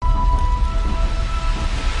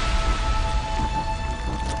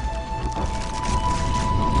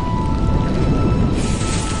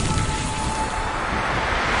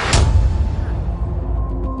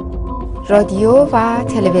رادیو و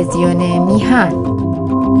تلویزیون میهن.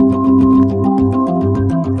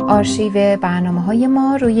 آرشیو برنامه‌های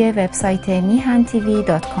ما روی وبسایت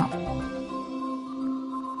mihantv.com.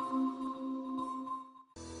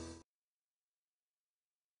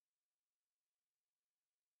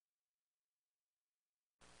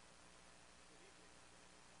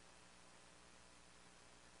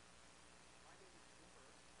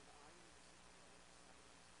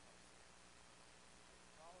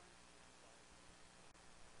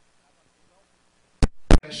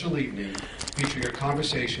 Special evening featuring a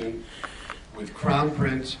conversation with Crown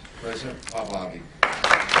Prince Reza Pahlavi.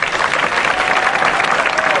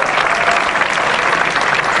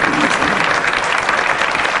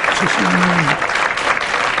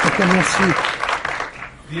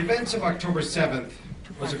 The events of October 7th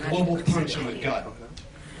was a global punch in the gut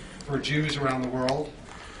for Jews around the world,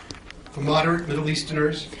 for moderate Middle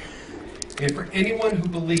Easterners, and for anyone who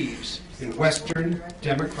believes in Western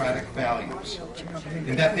democratic values,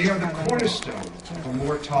 and that they are the cornerstone of a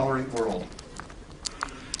more tolerant world.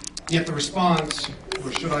 Yet the response,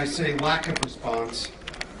 or should I say lack of response,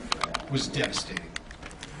 was devastating.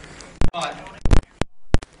 But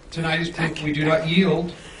tonight is proof we do not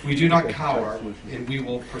yield, we do not cower, and we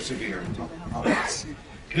will persevere.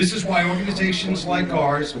 This is why organizations like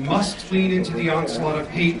ours must lean into the onslaught of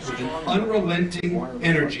hate with an unrelenting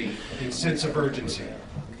energy and sense of urgency.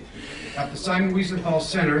 At the Simon Wiesenthal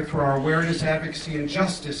Center, through our awareness, advocacy, and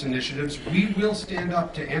justice initiatives, we will stand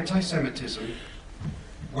up to anti-Semitism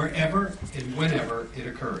wherever and whenever it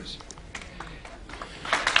occurs.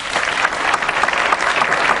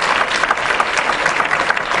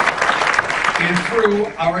 And through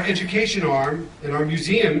our education arm and our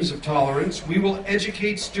museums of tolerance, we will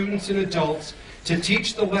educate students and adults to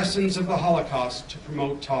teach the lessons of the Holocaust to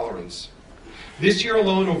promote tolerance. This year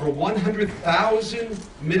alone, over 100,000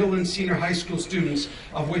 middle and senior high school students,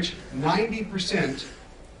 of which 90%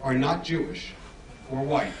 are not Jewish or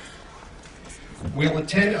white, will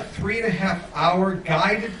attend a 3.5-hour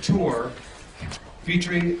guided tour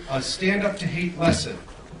featuring a Stand Up to Hate lesson.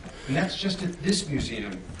 And that's just at this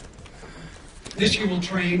museum. This year will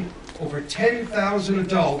train over 10,000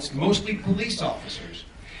 adults, mostly police officers,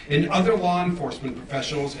 and other law enforcement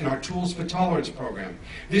professionals in our Tools for Tolerance program.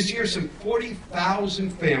 This year, some 40,000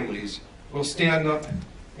 families will stand up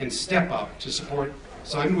and step up to support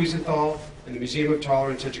Simon Wiesenthal and the Museum of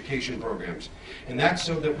Tolerance education programs. And that's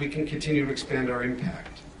so that we can continue to expand our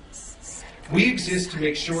impact. We exist to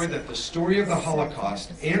make sure that the story of the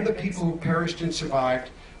Holocaust and the people who perished and survived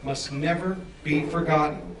must never be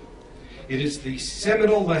forgotten. It is the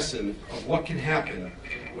seminal lesson of what can happen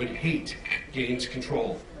when hate gains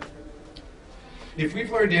control. If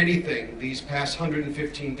we've learned anything these past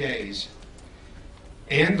 115 days,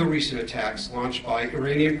 and the recent attacks launched by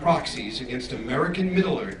Iranian proxies against American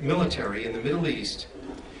military in the Middle East,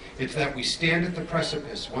 it's that we stand at the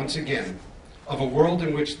precipice, once again, of a world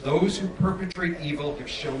in which those who perpetrate evil have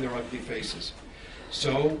shown their ugly faces.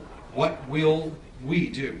 So, what will we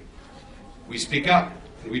do? We speak up,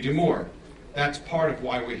 and we do more. That's part of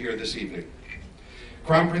why we're here this evening.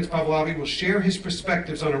 Crown Prince Pahlavi will share his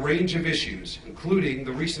perspectives on a range of issues, including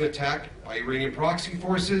the recent attack by Iranian proxy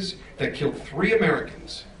forces that killed 3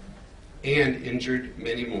 Americans and injured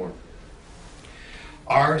many more.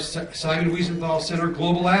 Our Simon Wiesenthal Center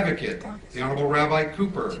Global Advocate, the Honorable Rabbi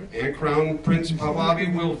Cooper, and Crown Prince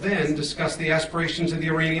Pahlavi will then discuss the aspirations of the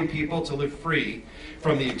Iranian people to live free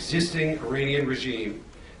from the existing Iranian regime,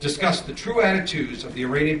 discuss the true attitudes of the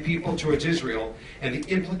Iranian people towards Israel, and the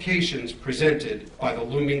implications presented by the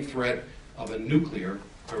looming threat of a nuclear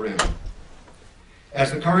Iran.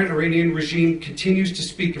 As the current Iranian regime continues to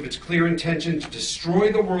speak of its clear intention to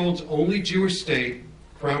destroy the world's only Jewish state,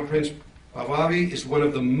 Crown Prince Pahlavi is one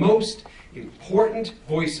of the most important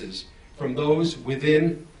voices from those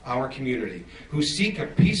within our community who seek a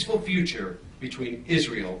peaceful future between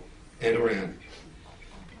Israel and Iran.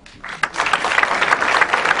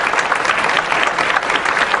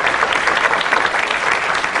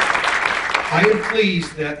 I am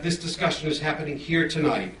pleased that this discussion is happening here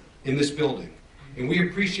tonight in this building, and we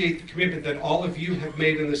appreciate the commitment that all of you have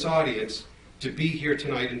made in this audience to be here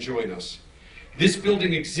tonight and join us. This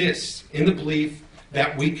building exists in the belief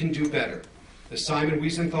that we can do better. As Simon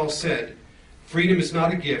Wiesenthal said, freedom is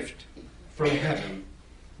not a gift from heaven.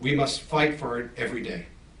 We must fight for it every day.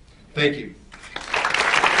 Thank you.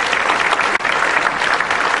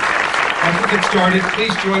 As we get started,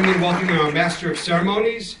 please join me in welcoming our Master of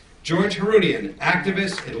Ceremonies, George Harunian,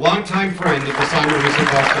 activist and longtime friend of the Simon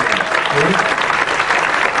Wiesenthal Center. George?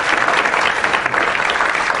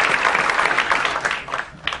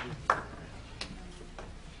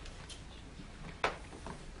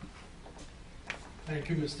 Thank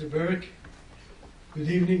you, Mr. Burke. Good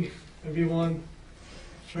evening, everyone.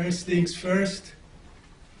 First things first,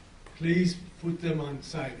 please put them on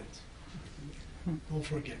silent. Don't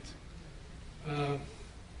forget. I'd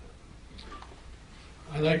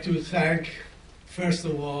like to thank, first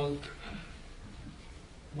of all,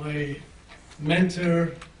 my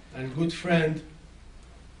mentor and good friend,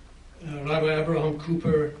 Rabbi Abraham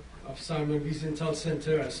Cooper of Simon Wiesenthal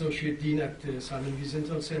Center, Associate Dean at the Simon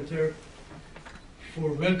Wiesenthal Center,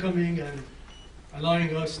 for welcoming and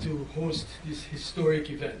allowing us to host this historic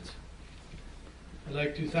event. I'd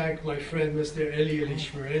like to thank my friend Mr. Eli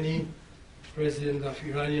Elishmereni, President of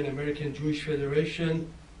Iranian American Jewish Federation,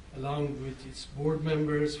 along with its board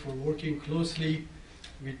members, for working closely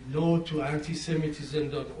with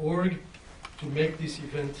no-to-antisemitism.org to make this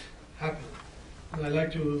event happen. And I'd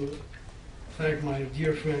like to thank my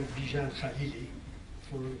dear friend Bijan Khalili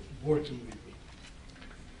for working with me.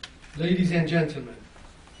 Ladies and gentlemen,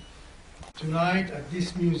 tonight at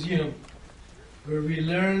this museum, where we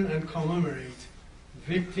learn and commemorate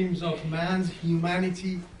victims of man's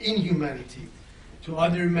inhumanity to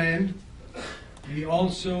other men, we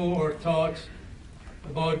also are taught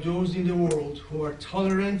about those in the world who are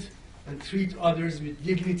tolerant and treat others with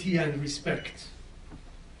dignity and respect.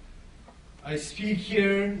 I speak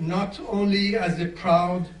here not only as a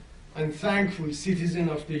proud and thankful citizen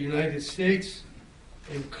of the United States,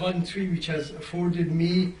 a country which has afforded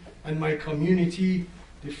me and my community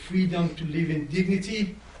the freedom to live in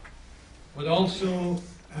dignity, but also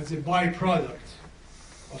as a byproduct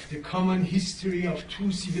of the common history of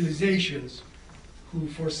two civilizations who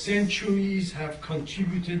for centuries have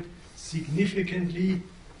contributed significantly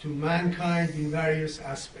to mankind in various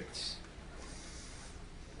aspects.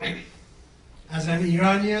 As an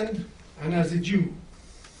Iranian and as a Jew,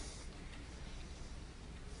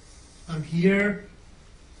 I'm here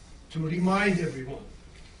to remind everyone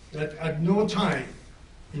that at no time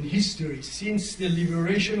in history since the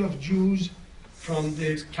liberation of Jews from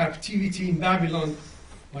the captivity in Babylon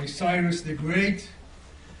by Cyrus the Great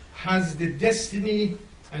has the destiny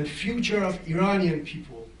and future of Iranian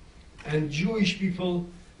people and Jewish people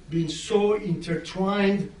been so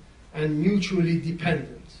intertwined and mutually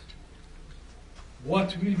dependent.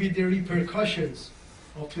 What will be the repercussions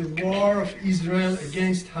of the war of Israel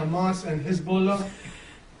against Hamas and Hezbollah,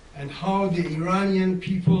 and how the Iranian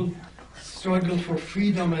people struggle for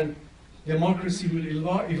freedom and democracy will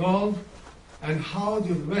evolve, and how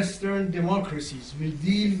the Western democracies will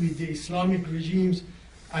deal with the Islamic regime's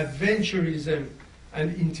adventurism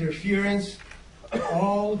and interference,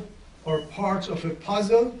 all are parts of a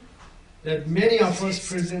puzzle that many of us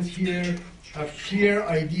present here have clear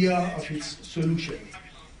idea of its solution.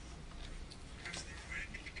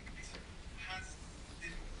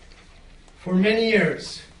 For many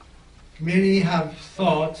years, many have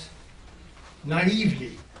thought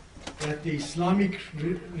naively that the Islamic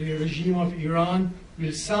regime of Iran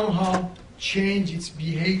will somehow change its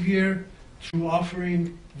behavior through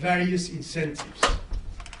offering various incentives.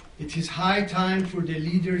 It is high time for the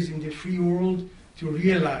leaders in the free world to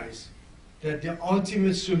realize that the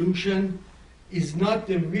ultimate solution is not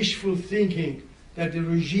the wishful thinking that the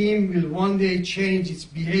regime will one day change its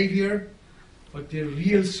behavior, but the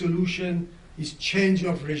real solution is change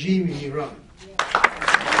of regime in Iran.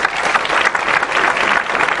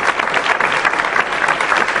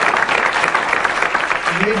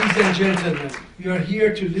 Ladies and gentlemen, we are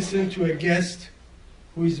here to listen to a guest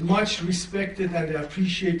who is much respected and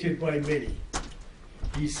appreciated by many.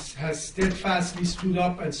 He has steadfastly stood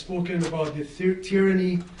up and spoken about the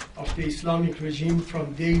tyranny of the Islamic regime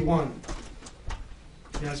from day one.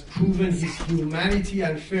 He has proven his humanity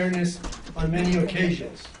and fairness on many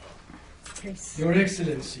occasions. Your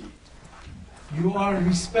Excellency, you are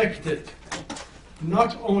respected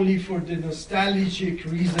not only for the nostalgic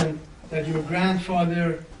reason that your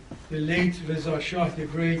grandfather, the late Reza Shah the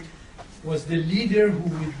Great, was the leader who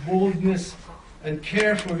with boldness and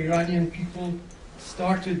care for Iranian people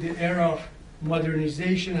started the era of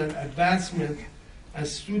modernization and advancement and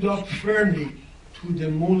stood up firmly to the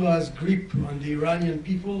mullah's grip on the Iranian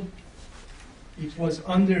people. It was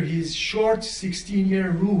under his short 16-year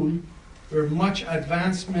rule where much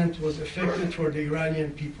advancement was effected for the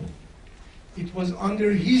Iranian people. It was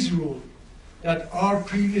under his rule that our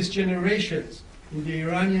previous generations in the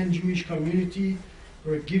Iranian Jewish community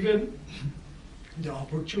were given the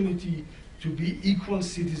opportunity to be equal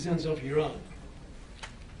citizens of Iran.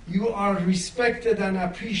 You are respected and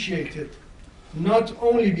appreciated not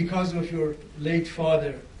only because of your late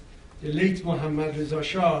father, the late Mohammad Reza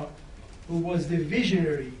Shah, who was the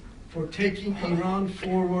visionary for taking Iran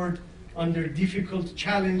forward under difficult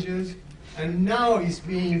challenges and now is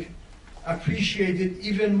being appreciated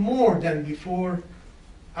even more than before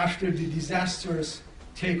after the disastrous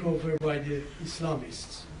takeover by the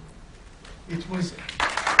Islamists. It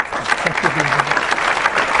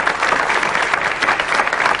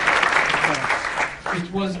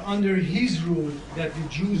was under his rule that the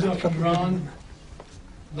Jews of Iran,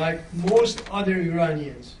 like most other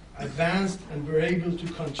Iranians, advanced and were able to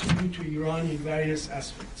contribute to Iran in various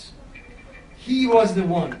aspects. He was the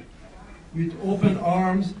one, with open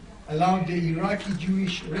arms, allowed the Iraqi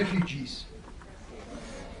Jewish refugees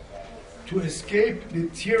to escape the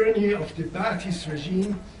tyranny of the Ba'athist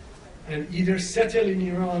regime and either settle in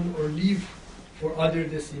Iran or leave for other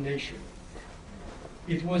destinations.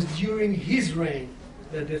 It was during his reign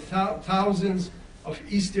that the thousands of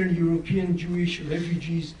Eastern European Jewish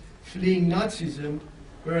refugees fleeing Nazism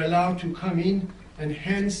were allowed to come in, and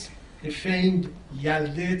hence the famed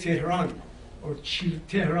Yalde Tehran, or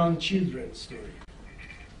Tehran children story.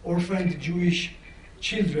 Orphaned Jewish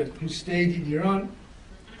children who stayed in Iran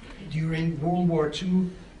during World War II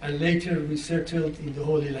and later resettled in the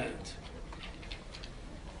Holy Land.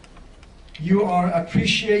 You are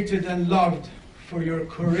appreciated and loved for your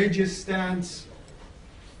courageous stance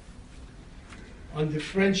on the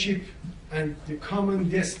friendship and the common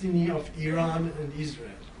destiny of Iran and Israel.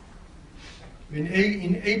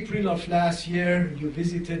 In April of last year, you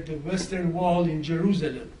visited the Western Wall in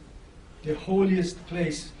Jerusalem, the holiest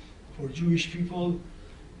place for Jewish people.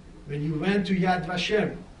 When you went to Yad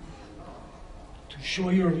Vashem to show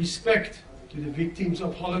your respect to the victims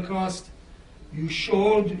of Holocaust, you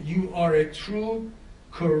showed you are a true,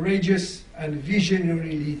 courageous, and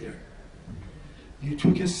visionary leader. You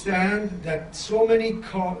took a stand that so many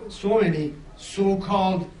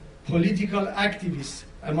so-called political activists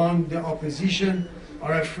among the opposition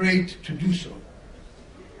are afraid to do so.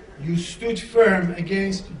 You stood firm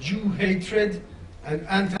against Jew hatred and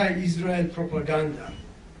anti-Israel propaganda,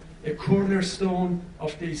 a cornerstone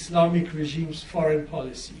of the Islamic regime's foreign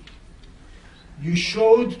policy. You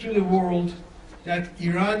showed to the world that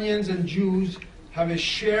Iranians and Jews have a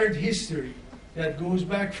shared history that goes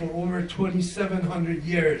back for over 2,700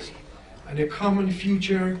 years, and a common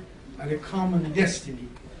future and a common destiny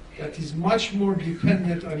that is much more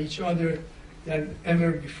dependent on each other than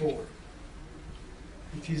ever before.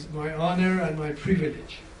 It is my honor and my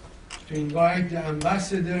privilege to invite the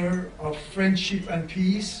ambassador of friendship and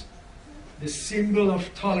peace, the symbol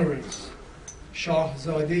of tolerance,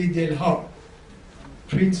 Shahzade Delha,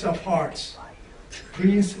 Prince of Hearts,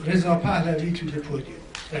 Prince Reza Pehlevi, to the podium.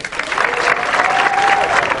 Thank you.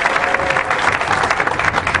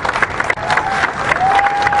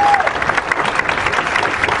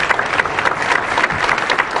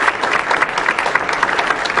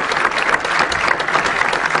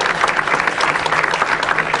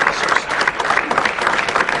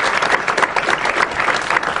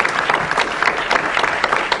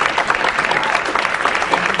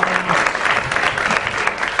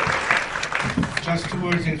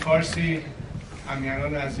 فارسی.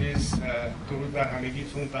 امیران عزیز، درود بر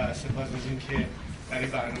همگیتون و سپاس از این که در این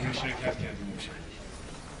برنامه شرکت کردیم.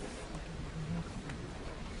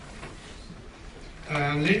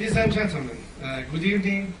 Ladies and gentlemen, good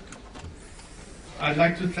evening. I'd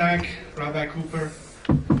like to thank Rabbi Cooper,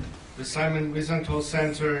 the Simon Wiesenthal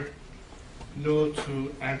Center, No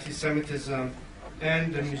to Anti-Semitism,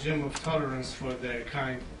 and the Museum of Tolerance for their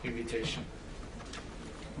kind invitation.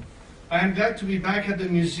 I am glad to be back at the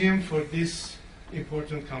museum for this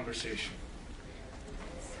important conversation.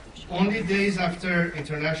 Only days after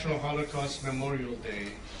International Holocaust Memorial Day,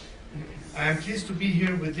 I am pleased to be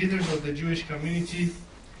here with leaders of the Jewish community,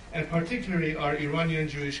 and particularly our Iranian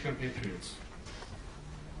Jewish compatriots.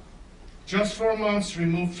 Just 4 months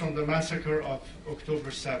removed from the massacre of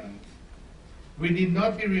October 7th, we need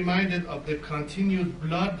not be reminded of the continued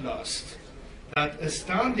bloodlust that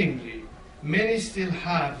astoundingly many still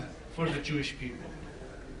have for the Jewish people.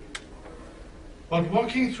 But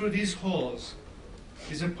walking through these halls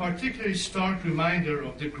is a particularly stark reminder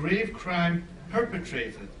of the grave crime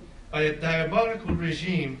perpetrated by a diabolical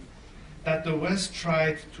regime that the West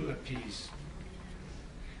tried to appease.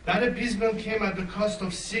 That appeasement came at the cost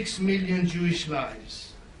of 6 million Jewish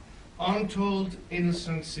lives, untold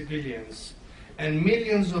innocent civilians, and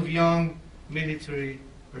millions of young military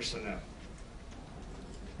personnel.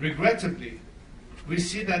 Regrettably, we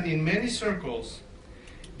see that in many circles,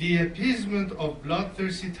 the appeasement of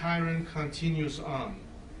bloodthirsty tyrant continues on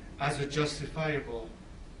as a justifiable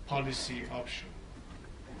policy option.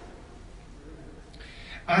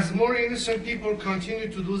 As more innocent people continue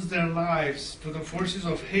to lose their lives to the forces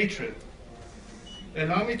of hatred,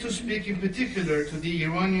 allow me to speak in particular to the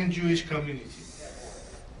Iranian Jewish community.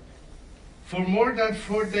 For more than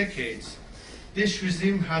 4 decades, this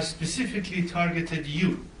regime has specifically targeted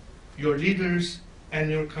you, your leaders, and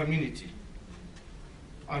your community.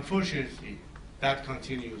 Unfortunately, that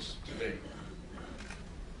continues today.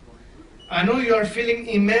 I know you are feeling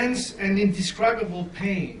immense and indescribable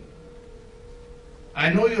pain. I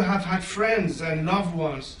know you have had friends and loved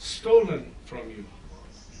ones stolen from you.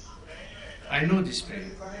 I know this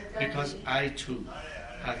pain because I too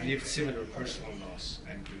have lived similar personal loss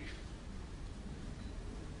and grief.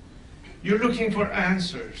 You're looking for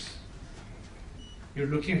answers. You're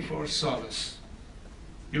looking for solace.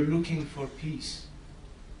 You're looking for peace.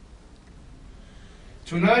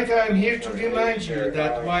 Tonight I am here to remind you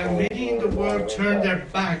that while many in the world turn their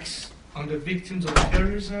backs on the victims of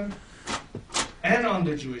terrorism and on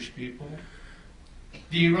the Jewish people,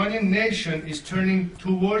 the Iranian nation is turning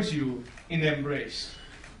towards you in embrace.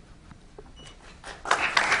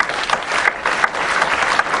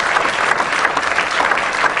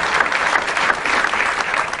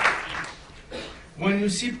 When you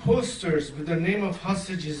see posters with the name of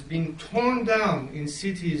hostages being torn down in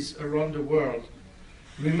cities around the world,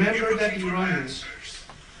 remember that Iranians,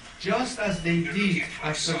 just as they did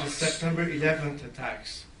after the September 11th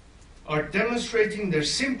attacks, are demonstrating their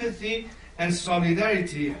sympathy and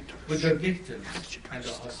solidarity with the victims and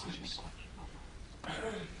the hostages.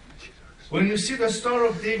 When you see the Star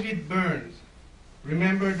of David burned,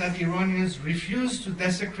 remember that Iranians refuse to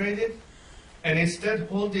desecrate it and instead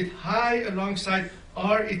hold it high alongside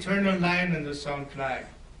our eternal Lion and the Sun flag.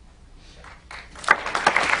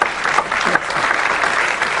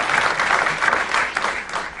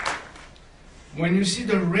 When you see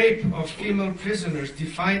the rape of female prisoners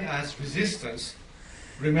defined as resistance,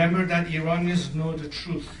 remember that Iranians know the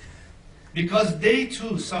truth, because they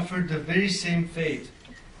too suffered the very same fate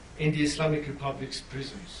in the Islamic Republic's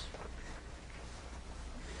prisons.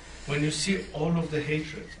 When you see all of the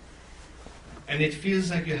hatred, and it feels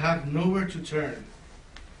like you have nowhere to turn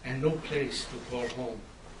and no place to call home,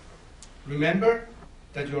 remember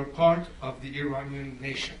that you are part of the Iranian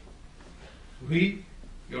nation. We,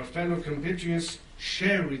 your fellow compatriots,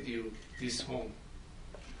 share with you this home.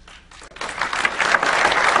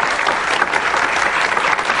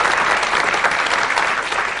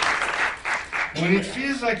 When it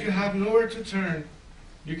feels like you have nowhere to turn,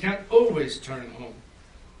 you can always turn home.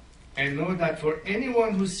 And know that for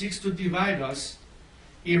anyone who seeks to divide us,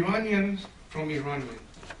 Iranians from Iranian,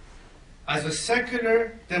 as a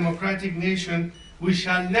secular, democratic nation, we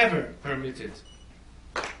shall never permit it.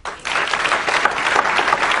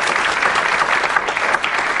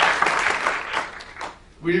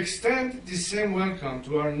 We extend the same welcome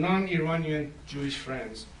to our non-Iranian Jewish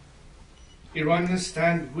friends. Iranians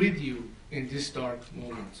stand with you in this dark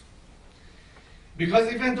moment.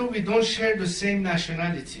 Because even though we don't share the same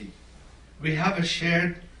nationality, we have a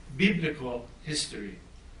shared biblical history.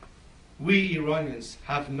 We Iranians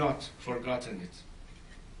have not forgotten it.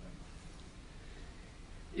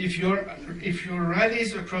 If your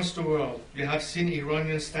rallies across the world, you have seen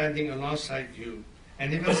Iranians standing alongside you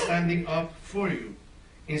and even standing up for you,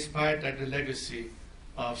 inspired by the legacy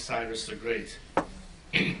of Cyrus the Great.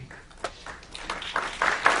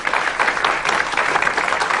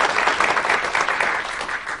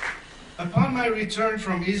 Upon my return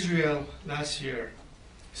from Israel last year,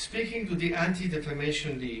 speaking to the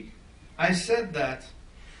Anti-Defamation League, I said that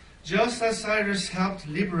just as Cyrus helped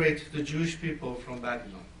liberate the Jewish people from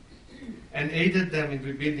Babylon and aided them in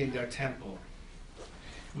rebuilding their temple,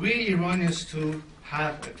 we Iranians too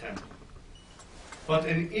have a temple. But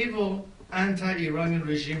an evil anti-Iranian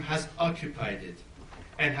regime has occupied it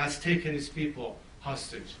and has taken its people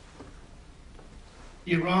hostage.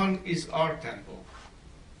 Iran is our temple.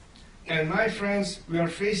 And my friends, we are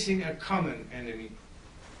facing a common enemy.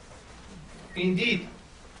 Indeed,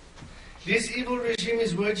 this evil regime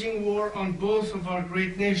is waging war on both of our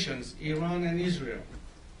great nations, Iran and Israel.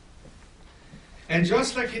 And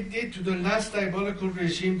just like it did to the last diabolical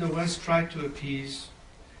regime the West tried to appease,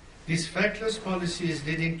 this feckless policy is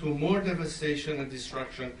leading to more devastation and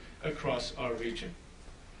destruction across our region.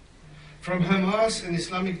 From Hamas and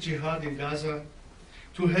Islamic Jihad in Gaza,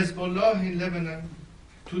 to Hezbollah in Lebanon,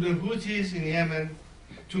 to the Houthis in Yemen,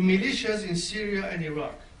 to militias in Syria and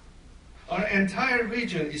Iraq, our entire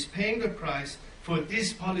region is paying the price for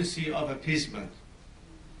this policy of appeasement.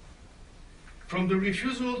 From the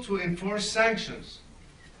refusal to enforce sanctions,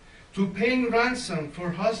 to paying ransom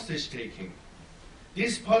for hostage-taking,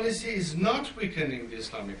 this policy is not weakening the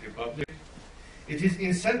Islamic Republic, it is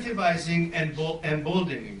incentivizing and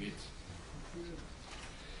emboldening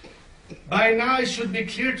it. By now it should be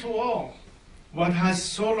clear to all what has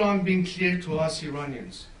so long been clear to us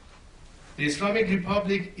Iranians. The Islamic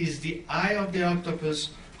Republic is the eye of the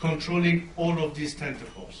octopus controlling all of these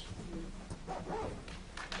tentacles.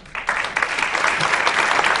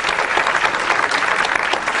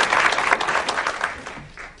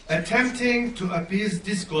 Attempting to appease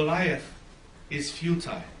this Goliath is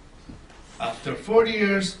futile. After 40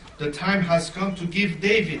 years, the time has come to give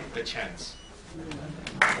David a chance.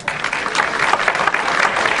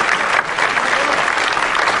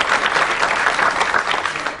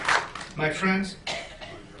 My friends,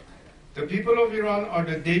 the people of Iran are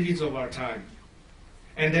the Davids of our time,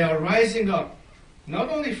 and they are rising up not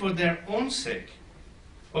only for their own sake,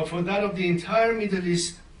 but for that of the entire Middle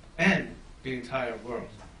East and the entire world.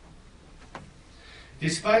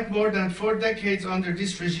 Despite more than 4 decades under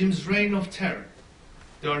this regime's reign of terror,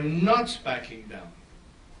 they are not backing down.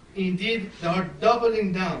 Indeed, they are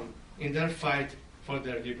doubling down in their fight for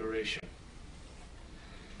their liberation.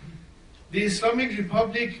 The Islamic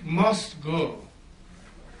Republic must go,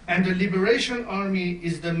 and the Liberation Army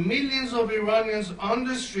is the millions of Iranians on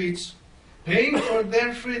the streets paying for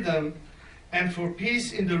their freedom and for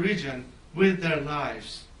peace in the region with their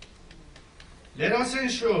lives. Let us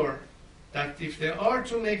ensure that if they are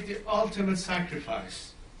to make the ultimate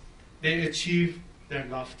sacrifice, they achieve their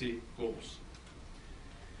lofty goals.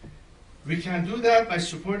 We can do that by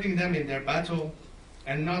supporting them in their battle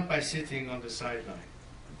and not by sitting on the sideline.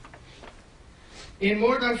 In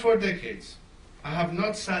more than 4 decades, I have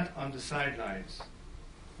not sat on the sidelines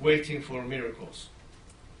waiting for miracles.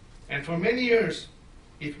 And for many years,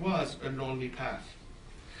 it was a lonely path.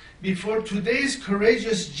 Before today's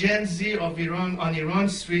courageous Gen Z of Iran on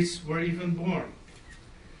Iran's streets were even born.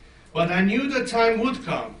 But I knew the time would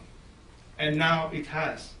come, and now it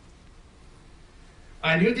has.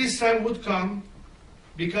 I knew this time would come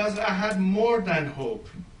because I had more than hope.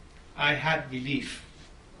 I had belief.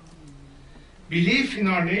 Belief in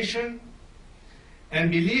our nation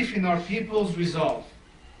and belief in our people's resolve.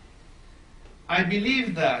 I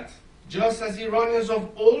believe that just as Iranians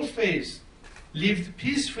of all faiths lived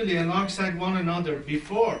peacefully alongside one another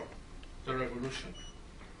before the revolution,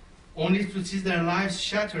 only to see their lives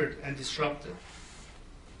shattered and disrupted.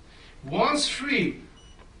 Once free,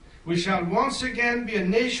 we shall once again be a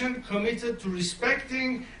nation committed to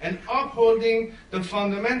respecting and upholding the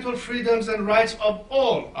fundamental freedoms and rights of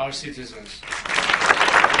all our citizens.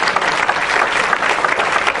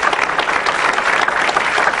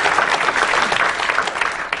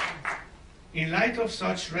 In light of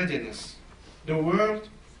such readiness, the world,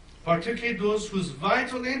 particularly those whose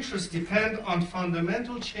vital interests depend on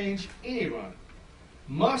fundamental change in Iran,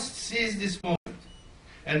 must seize this moment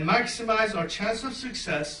and maximize our chance of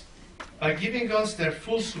success by giving us their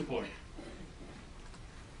full support.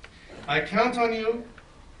 I count on you,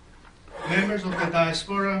 members of the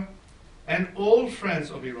diaspora, and all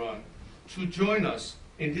friends of Iran, to join us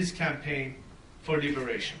in this campaign for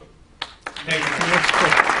liberation. Thank you very much.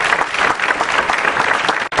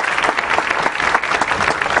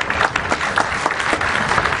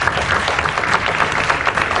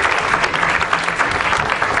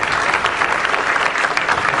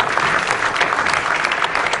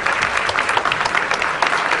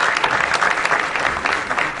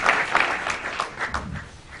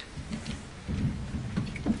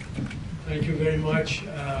 Thank you very much,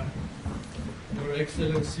 Your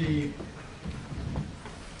Excellency.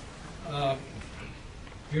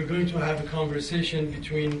 We're going to have a conversation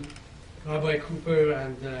between Rabbi Cooper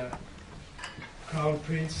and Crown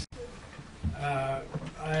Prince.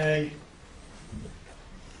 I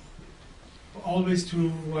always,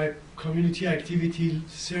 through my community activity,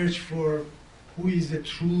 search for who is a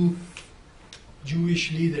true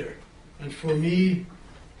Jewish leader. And for me,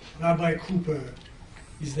 Rabbi Cooper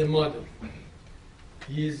is the model.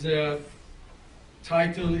 His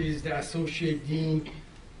title is the Associate Dean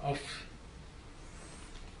of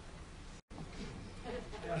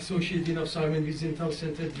Simon Wiesenthal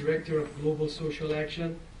Center, Director of Global Social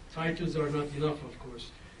Action. Titles are not enough, of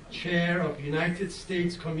course. Chair of United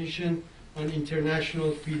States Commission on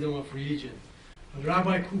International Freedom of Religion. And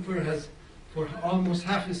Rabbi Cooper has, for almost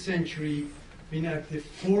half a century, been at the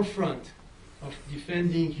forefront of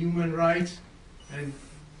defending human rights and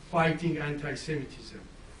fighting anti-Semitism.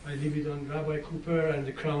 I leave it on Rabbi Cooper and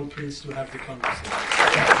the Crown Prince to have the conversation.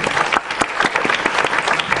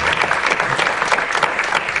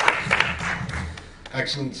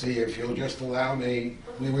 Excellency, if you'll just allow me,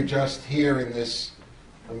 we were just here in this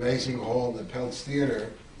amazing hall in the Peltz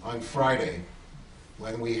Theater on Friday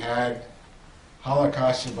when we had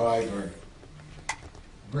Holocaust survivor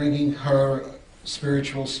bringing her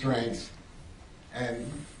spiritual strength and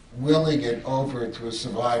willing it over to a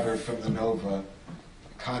survivor from the Nova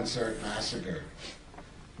concert massacre.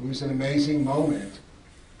 It was an amazing moment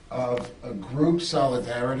of a group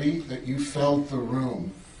solidarity that you felt the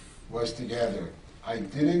room was together. I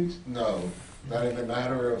didn't know that in a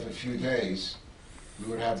matter of a few days we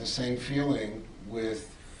would have the same feeling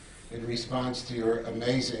in response to your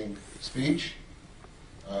amazing speech,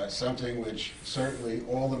 something which certainly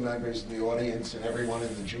all the members of the audience and everyone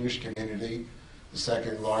in the Jewish community, the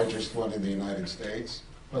second largest one in the United States,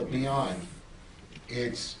 but beyond,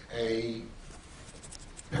 it's a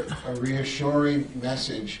reassuring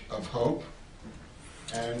message of hope.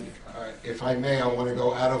 And if I may, I want to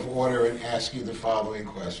go out of order and ask you the following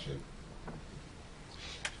question.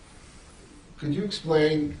 Could you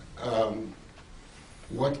explain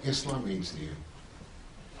what Islam means to you?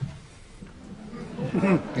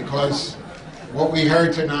 Because what we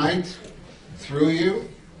heard tonight through you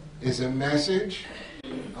is a message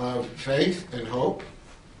of faith and hope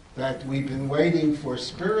that we've been waiting for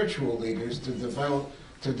spiritual leaders to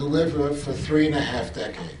deliver for 3.5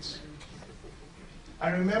 decades. I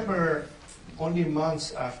remember only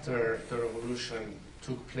months after the revolution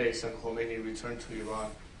took place and Khomeini returned to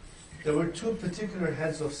Iran, there were two particular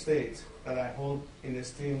heads of state that I hold in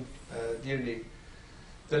esteem dearly.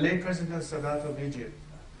 The late President Sadat of Egypt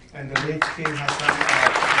and the late King Hassan of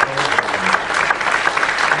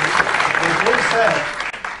They both said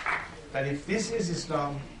that if this is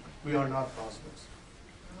Islam, we are not Muslims.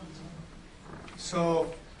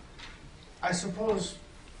 So I suppose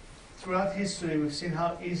throughout history we've seen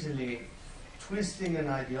how easily twisting an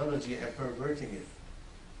ideology and perverting it,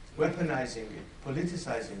 weaponizing it,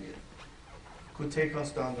 politicizing it, could take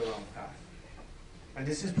us down the wrong path. And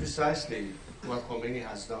this is precisely what Khomeini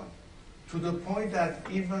has done, to the point that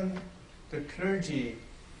even the clergy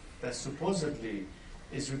that supposedly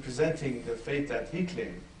is representing the faith that he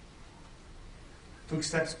claimed took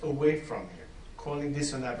steps away from him, calling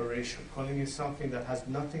this an aberration, calling it something that has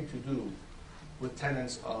nothing to do with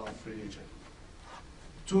tenets of religion.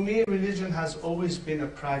 To me, religion has always been a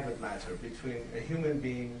private matter between a human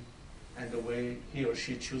being and the way he or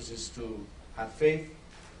she chooses to have faith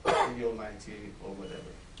in the Almighty or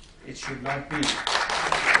whatever. It should not be. It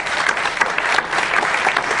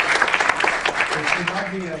should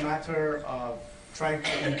not be a matter of trying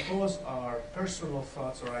to impose our personal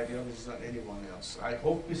thoughts or ideologies on anyone else. I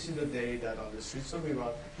hope we see the day that on the streets of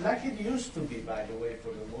Iran, like it used to be, by the way, for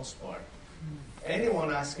the most part,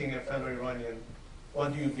 anyone asking a fellow Iranian,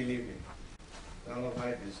 what do you believe in? None of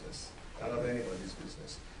my business, none of anybody's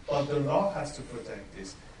business. But the law has to protect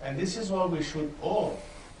this. And this is why we should all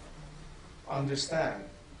understand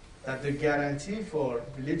that the guarantee for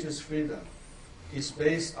religious freedom is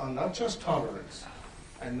based on not just tolerance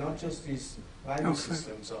and not just these value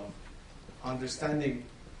systems of understanding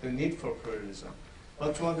the need for pluralism,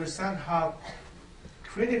 but to understand how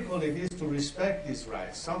critical it is to respect these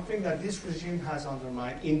rights, something that this regime has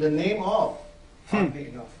undermined in the name of, oddly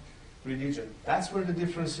enough, religion. That's where the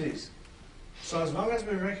difference is. So as long as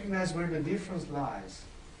we recognize where the difference lies,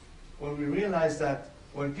 when we realize that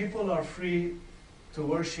when people are free to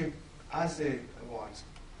worship as they want,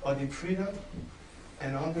 but in freedom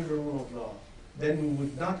and under the rule of law, then we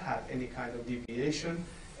would not have any kind of deviation,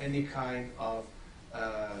 any kind of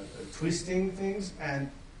twisting things, and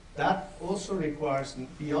that also requires,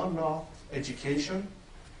 beyond law, education,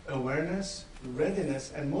 awareness,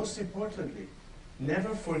 readiness, and most importantly,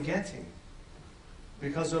 never forgetting.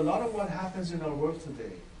 Because a lot of what happens in our world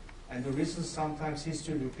today, and the reason sometimes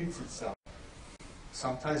history repeats itself,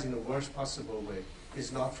 sometimes in the worst possible way,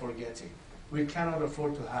 is not forgetting. We cannot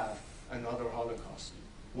afford to have another Holocaust.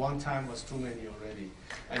 One time was too many already.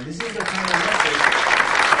 And this is the kind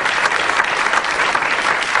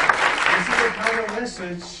of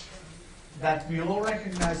message, that we all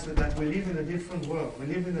recognize that we live in a different world. We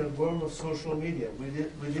live in a world of social media. We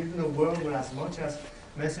live in a world where as much as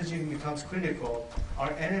messaging becomes critical,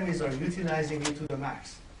 our enemies are utilizing it to the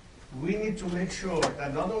max. We need to make sure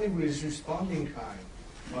that not only we respond in kind,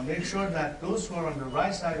 but make sure that those who are on the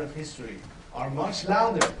right side of history are much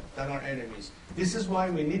louder than our enemies. This is why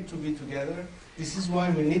we need to be together. This is why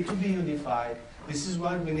we need to be unified. This is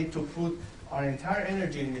why we need to put our entire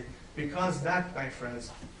energy in it, because that, my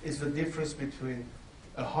friends, is the difference between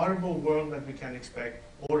a horrible world that we can expect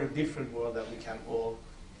or a different world that we can all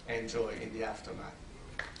enjoy in the aftermath.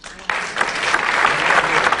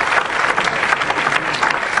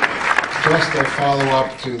 Just a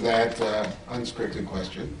follow-up to that unscripted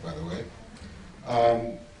question, by the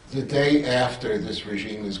way. The day after this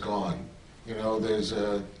regime is gone, you know, there's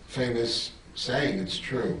a famous saying it's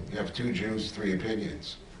true. You have 2 Jews, 3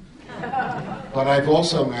 opinions. But I've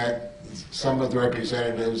also met some of the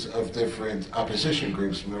representatives of different opposition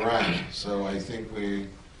groups from Iran. So I think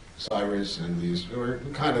Cyrus and these, we're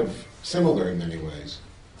kind of similar in many ways.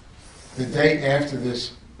 The day after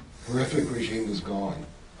this horrific regime is gone,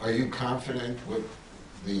 are you confident with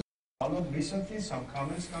the... Followed recently some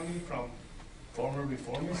comments coming from former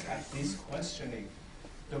reformists at least questioning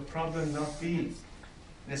the problem not be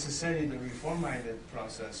necessarily the reform-minded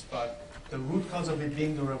process, but the root cause of it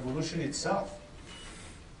being the revolution itself.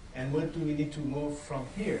 And what do we need to move from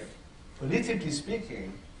here? Politically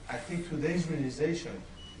speaking, I think today's realization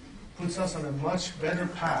puts us on a much better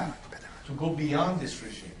path to go beyond this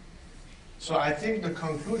regime. So I think the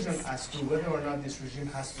conclusion as to whether or not this regime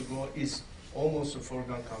has to go is almost a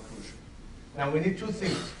foregone conclusion. Now we need 2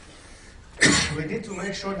 things. We need to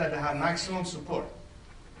make sure that they have maximum support.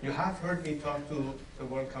 You have heard me talk to the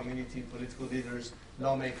world community, political leaders,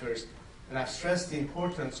 lawmakers, and I've stressed the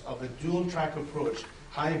importance of a dual-track approach,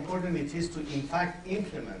 how important it is to, in fact,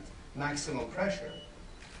 implement maximum pressure,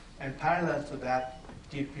 and parallel to that,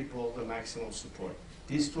 give people the maximum support.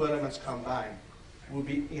 These 2 elements combined will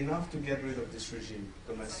be enough to get rid of this regime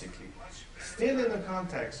domestically, still in the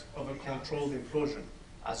context of a controlled implosion,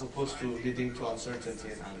 as opposed to leading to uncertainty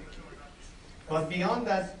and anarchy. But beyond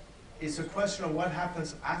that, it's a question of what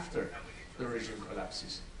happens after the regime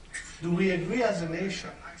collapses. Do we agree as a nation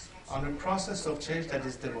on a process of change that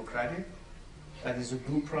is democratic, that is a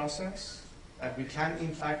due process, that we can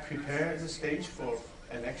in fact prepare the stage for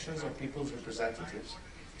elections of people's representatives?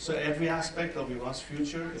 So every aspect of Iran's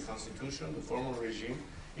future, the constitution, the formal regime,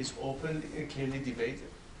 is open and clearly debated.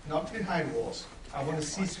 Not behind walls. I want to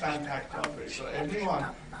see C-SPAN type coverage, so everyone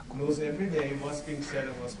knows every day what's being said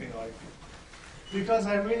and what's being argued. Because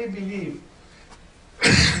I really believe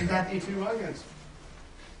that if Iranians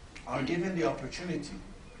are given the opportunity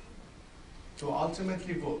to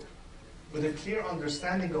ultimately vote with a clear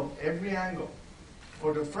understanding of every angle,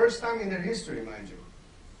 for the first time in their history, mind you,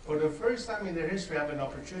 for the first time in their history have an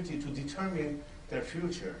opportunity to determine their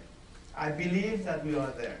future, I believe that we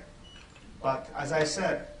are there. But as I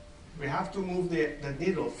said, we have to move the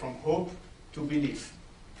needle from hope to belief.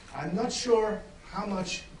 I'm not sure how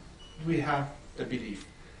much we have the belief.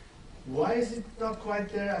 Why is it not quite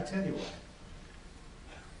there? I'll tell you why.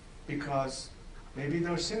 Because maybe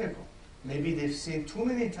they're cynical. Maybe they've seen too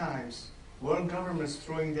many times world governments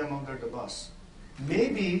throwing them under the bus.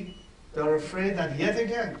 Maybe they're afraid that yet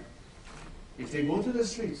again, if they go to the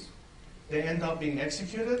streets, they end up being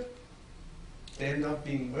executed, they end up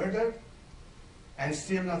being murdered, and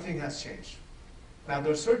still nothing has changed. Now,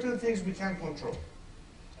 there are certain things we can't control.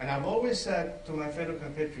 And I've always said to my fellow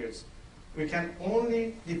compatriots, we can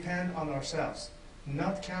only depend on ourselves,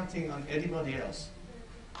 not counting on anybody else.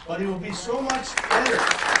 But it will be so much better,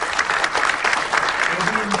 it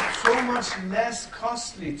will be so much less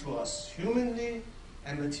costly to us, humanly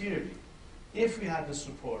and materially, if we have the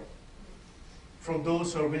support from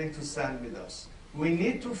those who are willing to stand with us. We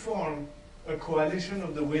need to form a coalition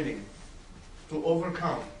of the willing to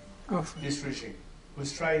overcome this regime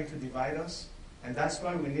who's trying to divide us. And that's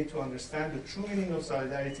why we need to understand the true meaning of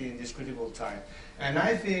solidarity in this critical time. And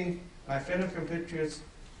I think my fellow compatriots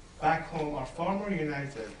back home are far more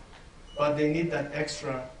united, but they need that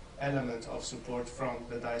extra element of support from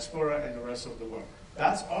the diaspora and the rest of the world.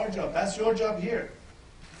 That's our job. That's your job here,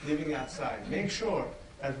 living outside. Make sure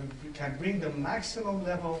that we can bring the maximum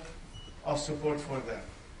level of support for them.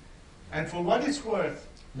 And for what it's worth,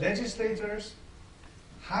 legislators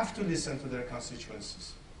have to listen to their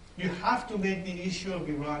constituencies. You have to make the issue of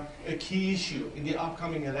Iran a key issue in the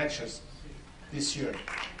upcoming elections this year. And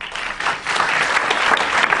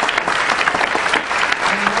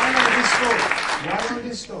why on this note? Why on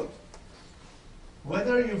this note?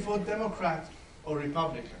 Whether you vote Democrat or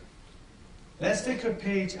Republican, let's take a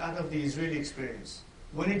page out of the Israeli experience.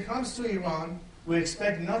 When it comes to Iran, we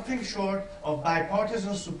expect nothing short of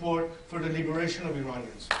bipartisan support for the liberation of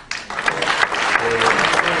Iranians.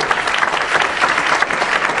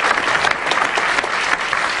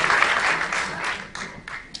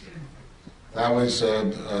 That was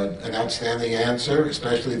an outstanding answer,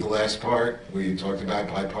 especially the last part where you talked about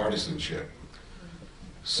bipartisanship.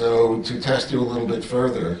 So to test you a little bit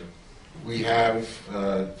further, we have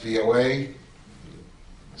VOA,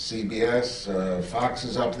 CBS, Fox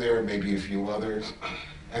is up there, maybe a few others,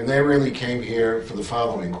 and they really came here for the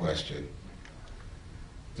following question.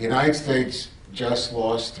 The United States just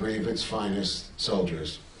lost 3 of its finest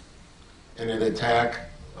soldiers in an attack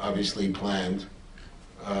obviously planned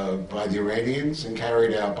by the Iranians and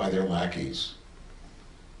carried out by their lackeys.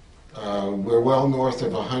 We're well north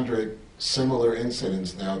of 100 similar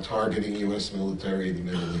incidents now targeting U.S. military in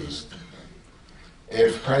the Middle East.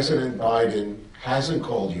 If President Biden hasn't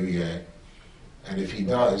called you yet, and if he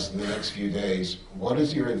does in the next few days, what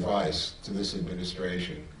is your advice to this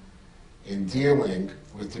administration in dealing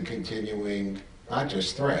with the continuing, not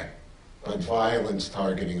just threat, but violence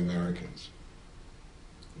targeting Americans?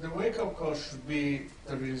 The wake-up call should be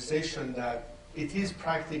the realization that it is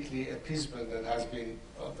practically appeasement that has been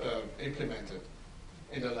implemented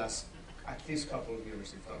in the last at least couple of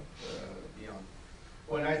years, if not beyond.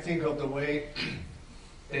 When I think of the way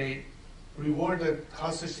they rewarded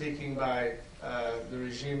hostage-taking by the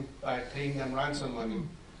regime by paying them ransom money,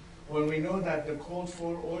 when we know that the called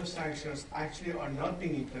for oil sanctions actually are not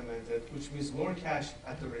being implemented, which means more cash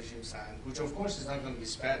at the regime's hand, which of course is not going to be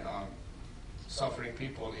spent on suffering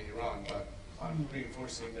people in Iran, but on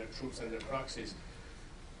reinforcing their troops and their proxies.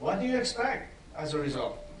 What do you expect as a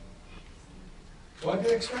result? What do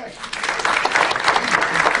you expect? The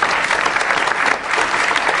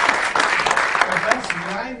best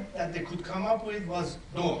line that they could come up with was,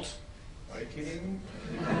 don't. Are you kidding me?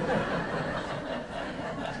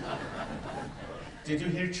 Did you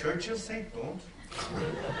hear Churchill say don't?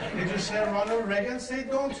 Did you hear Ronald Reagan say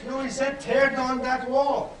don't? No, he said tear down that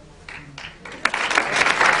wall.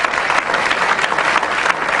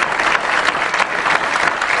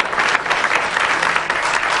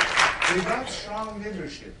 Without strong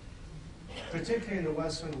leadership, particularly in the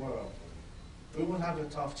Western world, we will have a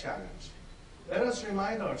tough challenge. Let us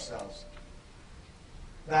remind ourselves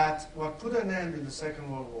that what put an end in the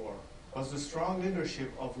Second World War was the strong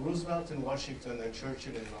leadership of Roosevelt in Washington and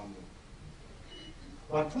Churchill in London.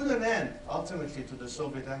 What put an end, ultimately, to the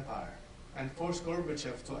Soviet Empire and forced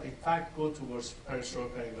Gorbachev to, in fact, go towards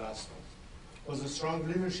perestroika and glasnost was the strong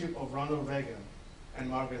leadership of Ronald Reagan and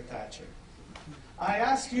Margaret Thatcher. I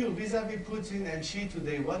ask you, vis-a-vis Putin and Xi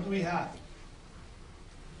today, what do we have?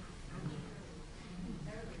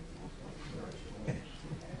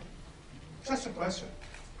 Just a question.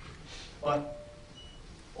 But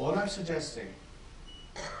all I'm suggesting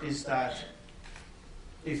is that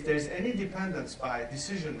if there's any dependence by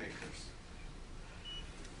decision makers,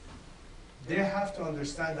 they have to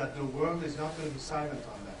understand that the world is not going to be silent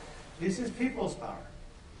on that. This is people's power.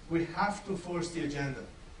 We have to force the agenda.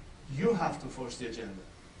 You have to force the agenda.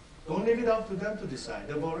 Don't leave it up to them to decide.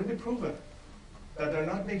 They've already proven that they're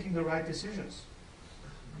not making the right decisions.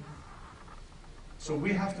 So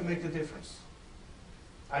we have to make the difference.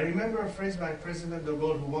 I remember a phrase by President de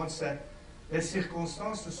Gaulle who once said, les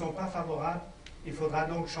circonstances ne sont pas favorables, il faudra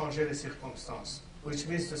donc changer les circonstances, which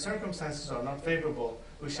means the circumstances are not favorable,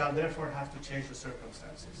 we shall therefore have to change the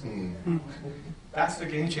circumstances. That's the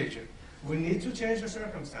game changer. We need to change the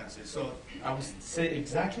circumstances. So I would say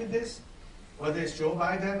exactly this, whether it's Joe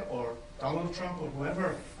Biden or Donald Trump or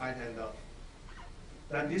whoever might end up,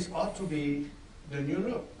 that this ought to be the new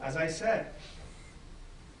look. As I said,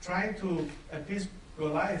 trying to appease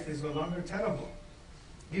Goliath is no longer tenable.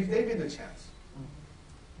 Give David a chance.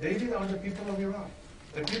 David are the people of Iran.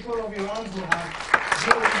 The people of Iran who have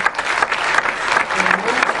given the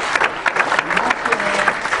most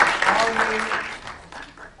army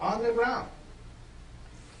on the ground.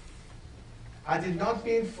 Had it not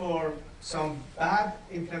been for some bad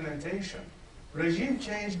implementation, regime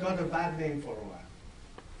change got a bad name for a while.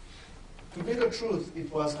 To be the truth, it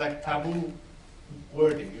was like taboo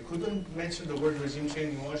wording. You couldn't mention the word regime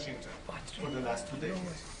change in Washington for the last 2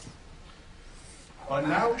 decades. But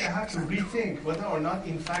now we have to rethink whether or not,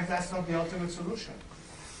 in fact, that's not the ultimate solution.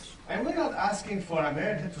 And we're not asking for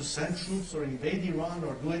America to send troops or invade Iran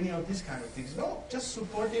or do any of these kind of things. No, just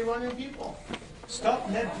support the Iranian people. Stop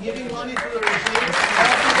giving money to the regime.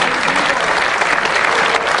 Help the Iranian people.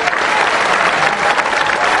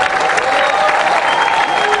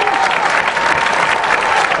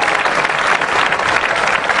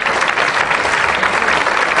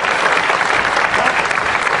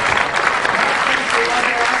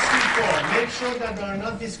 Make sure that they are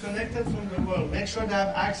not disconnected from the world. Make sure they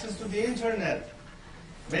have access to the internet.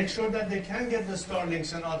 Make sure that they can get the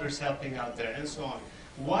Starlinks and others helping out there, and so on.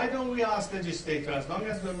 Why don't we ask legislators, as long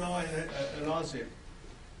as the law allows it,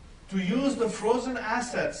 to use the frozen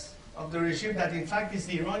assets of the regime that in fact is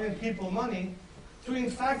the Iranian people money to in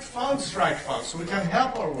fact fund strike funds so we can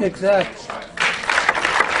help our workers. Exactly.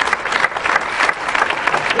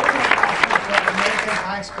 American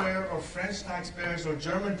taxpayer or French taxpayers or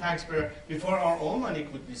German taxpayer before our own money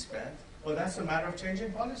could be spent. Well, that's a matter of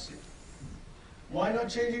changing policy. Why not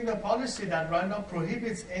changing the policy that right now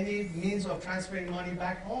prohibits any means of transferring money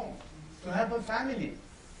back home to help a family?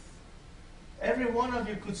 Every one of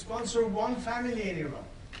you could sponsor one family in Iran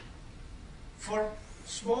for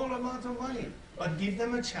small amount of money, but give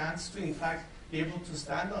them a chance to, in fact, be able to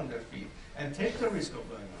stand on their feet and take the risk of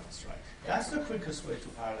going on a strike. That's the quickest way to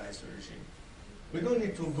paralyze the regime. We don't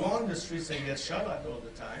need to go on the streets and get shot at all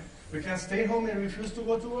the time. We can stay home and refuse to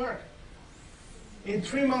go to work. In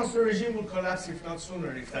 3 months, the regime will collapse, if not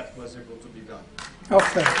sooner, if that was able to be done.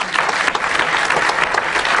 Okay.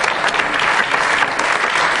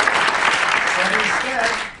 But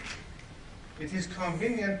instead, it is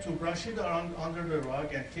convenient to brush it under the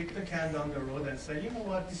rug and kick the can down the road and say, you know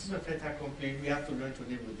what, this is a fait accompli, we have to learn to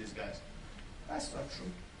live with these guys. That's not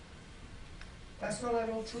true. That's not at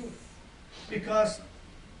all true. Because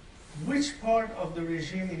which part of the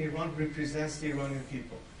regime in Iran represents the Iranian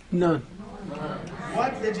people? None.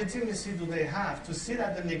 What legitimacy do they have to sit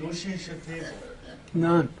at the negotiation table?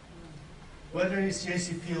 None. Whether it's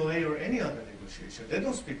JCPOA or any other negotiation, they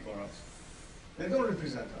don't speak for us. They don't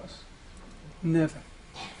represent us. Never.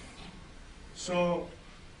 So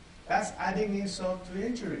that's adding insult to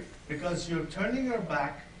injury, because you're turning your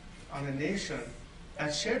back on a nation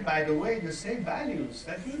that shared, by the way, the same values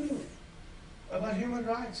that you do about human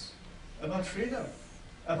rights, about freedom,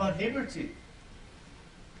 about liberty.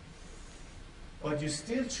 But you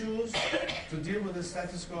still choose to deal with the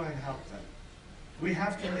status quo and help them. We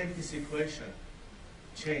have to make this equation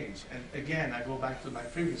change. And again, I go back to my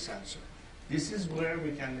previous answer. This is where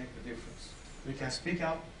we can make the difference. We can speak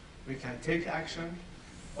up, we can take action,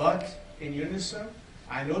 but in unison.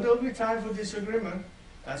 I know there will be time for disagreement.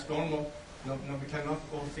 That's normal. No, we cannot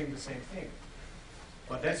all think the same thing.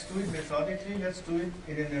 But let's do it methodically. Let's do it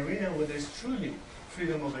in an arena where there's truly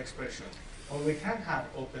freedom of expression, when we can have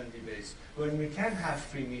open debates, when we can have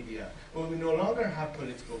free media, when we no longer have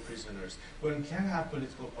political prisoners, when we can have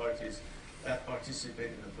political parties that participate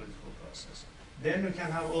in the political process. Then we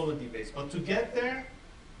can have all the debates. But to get there,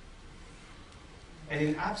 and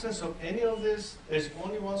in absence of any of this, there's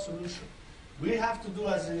only one solution. We have to do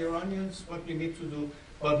as Iranians what we need to do,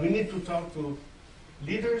 but we need to talk to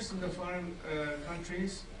leaders in the foreign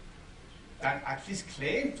countries that at least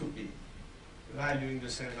claim to be valuing the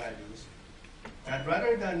same values. And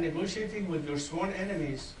rather than negotiating with your sworn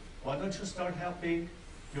enemies, why don't you start helping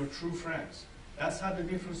your true friends? That's how the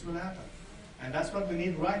difference will happen. And that's what we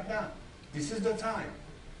need right now. This is the time.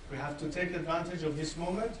 We have to take advantage of this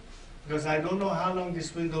moment, because I don't know how long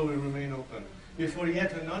this window will remain open before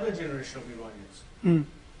yet another generation of Iranians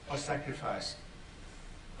are sacrificed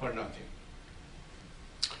for nothing.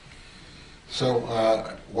 So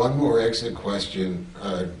one more exit question.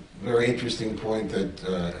 Very interesting point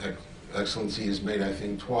that Excellency has made, I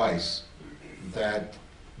think, twice, that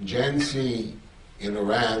Gen Z in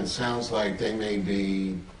Iran sounds like they may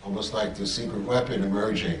be almost like the secret weapon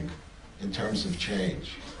emerging in terms of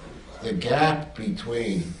change. The gap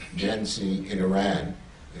between Gen Z in Iran,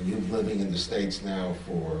 and you've been living in the States now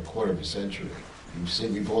for a quarter of a century,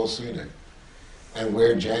 we've all seen it, and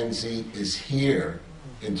where Gen Z is here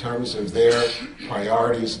in terms of their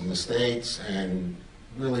priorities in the States and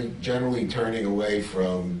really generally turning away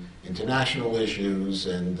from international issues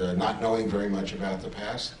and not knowing very much about the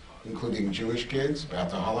past, including Jewish kids,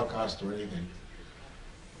 about the Holocaust or anything.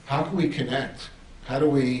 How can we connect? How do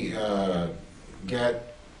we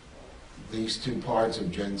get these two parts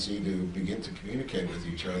of Gen Z to begin to communicate with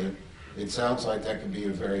each other? It sounds like that could be a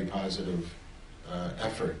very positive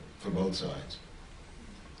effort for both sides.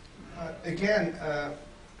 Again,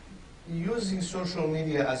 using social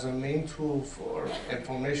media as a main tool for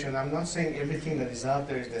information, I'm not saying everything that is out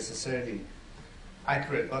there is necessarily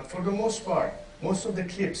accurate, but for the most part, most of the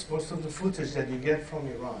clips, most of the footage that you get from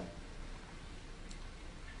Iran,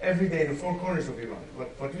 every day in the four corners of Iran,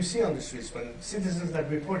 what you see on the streets, when citizens that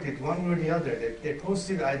report it one way or the other, they post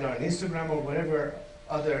it either on Instagram or whatever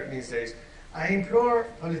other means there is. I implore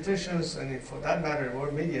politicians, and for that matter,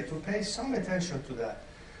 world media, to pay some attention to that.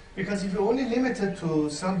 Because if you're only limited to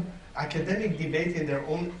some academic debate in their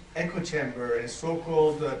own echo chamber and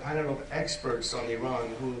so-called panel of experts on Iran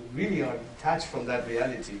who really are detached from that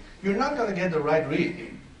reality, you're not going to get the right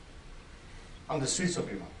read on the streets of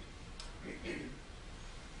Iran.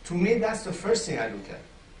 To me, that's the first thing I look at.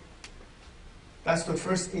 That's the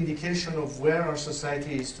first indication of where our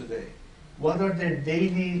society is today. What are their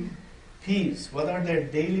daily peace? What are their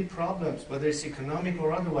daily problems, whether it's economic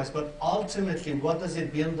or otherwise? But ultimately, what does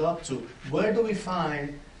it build up to? Where do we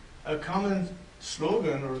find a common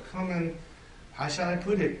slogan or a common, how shall I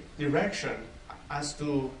put it, direction as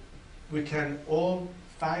to we can all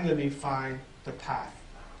finally find the path?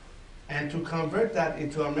 And to convert that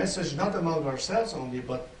into a message not among ourselves only,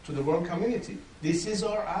 but to the world community. This is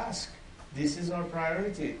our ask. This is our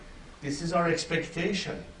priority. This is our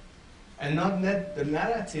expectation. and not let the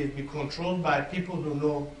narrative be controlled by people who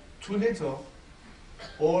know too little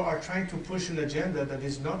or are trying to push an agenda that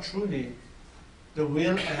is not truly the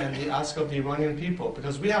will and the ask of the Iranian people,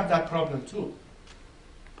 because we have that problem too.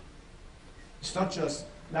 It's not just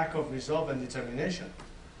lack of resolve and determination.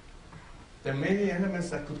 There are many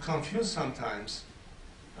elements that could confuse sometimes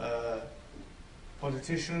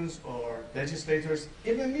politicians or legislators,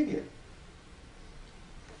 even media.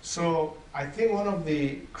 So I think one of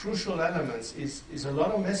the crucial elements is a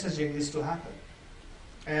lot of messaging needs to happen.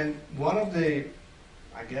 And one of the,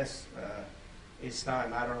 I guess, it's not a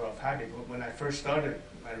matter of habit, but when I first started,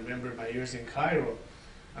 I remember my years in Cairo,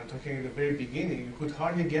 I'm talking at the very beginning, you could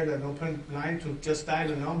hardly get an open line to just dial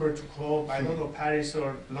a number to call, I don't know, Paris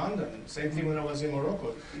or London. Same thing when I was in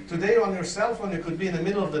Morocco. Today on your cell phone, you could be in the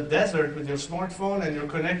middle of the desert with your smartphone and you're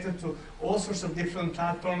connected to all sorts of different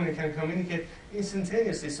platforms and you can communicate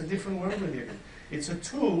instantaneously. It's a different world we live in. It's a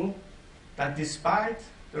tool that despite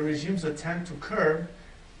the regime's attempt to curb,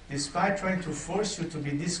 despite trying to force you to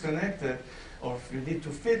be disconnected, or if you need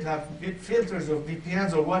to have filters or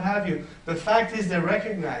VPNs or what have you, the fact is they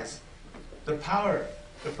recognize the power,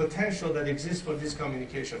 the potential that exists for this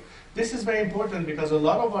communication. This is very important because a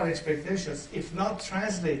lot of our expectations, if not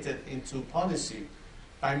translated into policy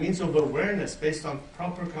by means of awareness based on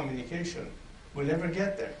proper communication, will never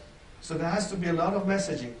get there. So there has to be a lot of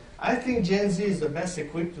messaging. I think Gen Z is the best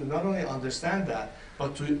equipped to not only understand that,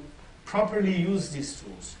 but to properly use these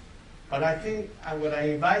tools. But I think what I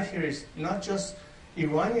invite here is not just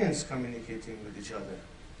Iranians communicating with each other,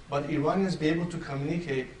 but Iranians be able to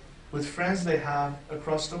communicate with friends they have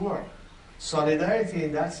across the world. Solidarity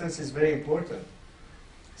in that sense is very important.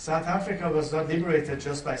 South Africa was not liberated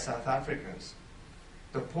just by South Africans.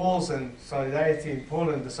 The Poles and solidarity in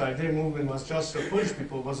Poland, the Solidarity movement was just for Polish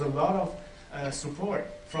people, was a lot of support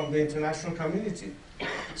from the international community.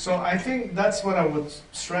 So I think that's what I would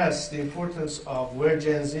stress, the importance of where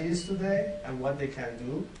Gen Z is today and what they can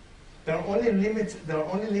do. They're only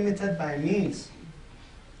limited by means.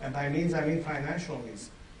 And by means, I mean financial means,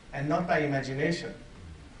 and not by imagination.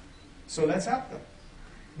 So let's help them.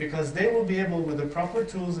 Because they will be able, with the proper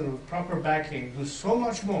tools and with proper backing, do so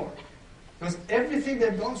much more. Because everything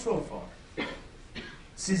they've done so far,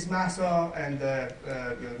 Sis Mahsa and the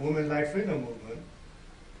Women's Life Freedom Movement,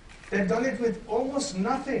 they've done it with almost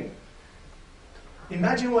nothing.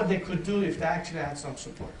 Imagine what they could do if they actually had some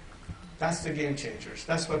support. That's the game changers.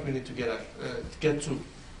 That's what we need to get to.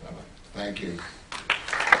 Thank you.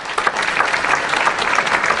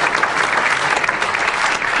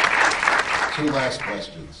 Two last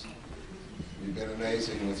questions. You've been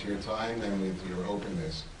amazing with your time and with your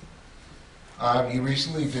openness. You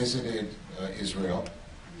recently visited Israel.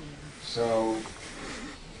 So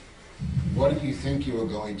what did you think you were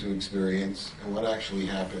going to experience, and what actually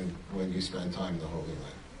happened when you spent time in the Holy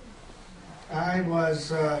Land? I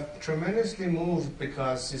was tremendously moved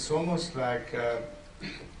because it's almost like,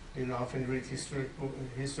 you know, often read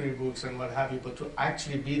history books and what have you, but to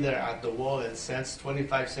actually be there at the wall and sense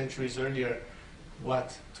 25 centuries earlier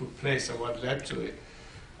what took place and what led to it,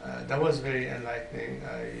 that was very enlightening.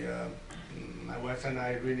 My wife and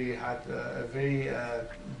I really had a very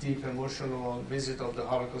deep emotional visit of the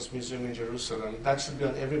Holocaust Museum in Jerusalem. That should be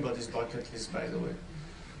on everybody's bucket list, by the way.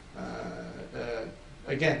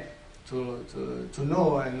 Again, to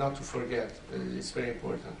know and not to forget is very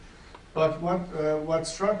important. But what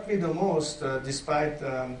struck me the most, despite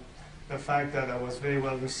the fact that I was very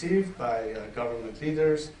well received by government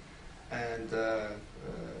leaders and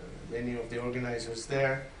many of the organizers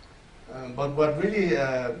there, but what really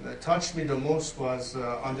touched me the most was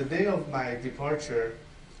on the day of my departure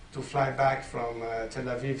to fly back from Tel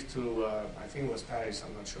Aviv to, I think it was Paris,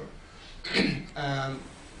 I'm not sure.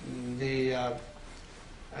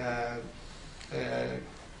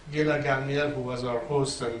 Gila Gamliel, who was our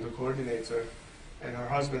host and the coordinator, and her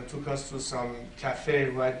husband took us to some cafe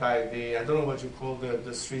right by the, I don't know what you call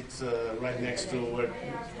the street right next to where,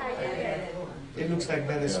 it looks like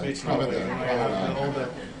Venice Beach. All the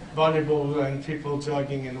volleyball and people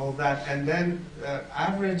jogging and all that. And then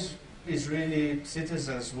average Israeli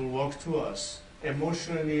citizens will walk to us,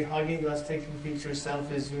 emotionally hugging us, taking pictures,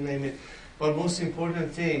 selfies, you name it. But most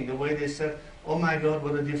important thing, the way they said, oh my God,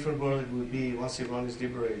 what a different world it would be once Iran is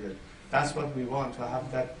liberated. That's what we want, to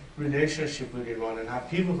have that relationship with Iran, and how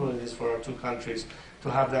pivotal it is for our two countries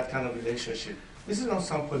to have that kind of relationship. This is not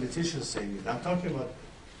some politicians saying it. I'm talking about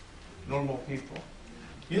normal people.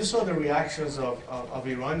 You saw the reactions of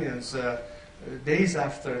Iranians days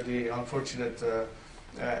after the unfortunate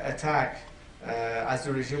attack, as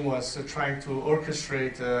the regime was trying to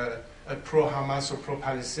orchestrate a pro-Hamas or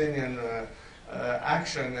pro-Palestinian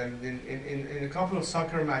action, and in a couple of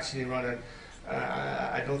soccer matches in Iran, and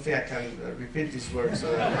I don't think I can repeat these words.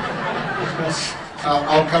 Because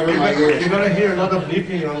I'll cover my ears. you're going to hear a lot of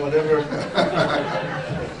bleeping on whatever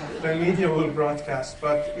the media will broadcast.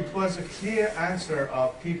 But it was a clear answer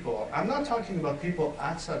of people. I'm not talking about people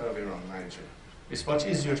outside of Iran, mind you. It's much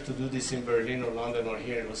easier to do this in Berlin or London or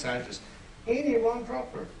here in Los Angeles. In Iran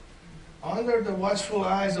proper, under the watchful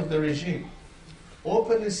eyes of the regime,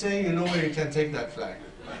 openly saying, you know where you can take that flag.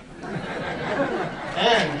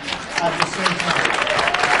 And at the same time,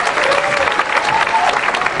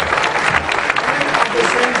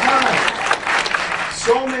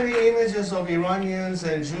 so many images of Iranians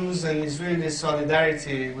and Jews and Israeli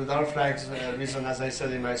solidarity with our flag's reason, as I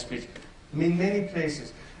said in my speech, in many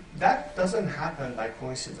places. That doesn't happen by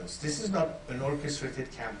coincidence. This is not an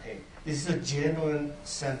orchestrated campaign. This is a genuine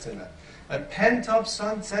sentiment, a pent-up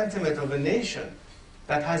sentiment of a nation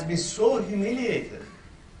that has been so humiliated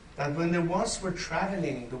that when they once were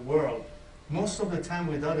traveling the world, most of the time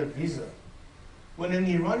without a visa, when an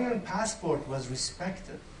Iranian passport was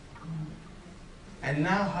respected, and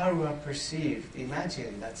now how we are perceived,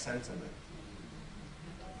 imagine that sentiment.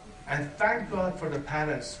 And thank God for the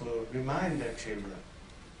parents who remind their children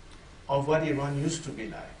of what Iran used to be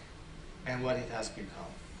like and what it has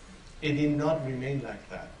become. It did not remain like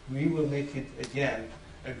that. We will make it again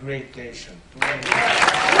a great nation.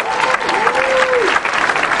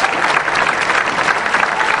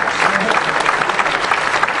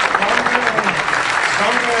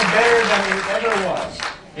 Somewhere better than it ever was.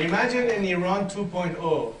 Imagine an Iran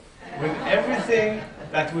 2.0 with everything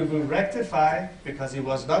that we will rectify because it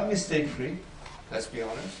was not mistake-free, let's be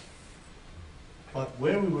honest. But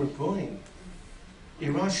where we were going,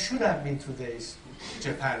 Iran should have been today's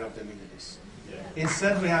Japan of the Middle East.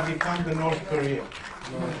 Instead, we have become the North Korea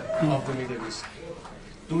of the Middle East.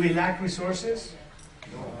 Do we lack resources?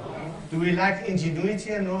 Do we lack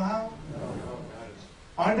ingenuity and know-how?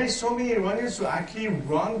 Aren't there so many Iranians who actually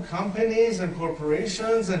run companies and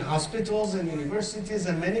corporations and hospitals and universities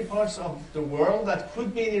in many parts of the world that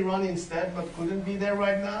could be in Iran instead but couldn't be there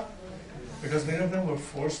right now? Because many of them were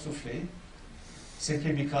forced to flee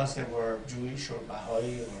simply because they were Jewish or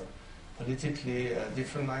Baha'i or politically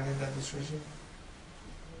different-minded than this regime.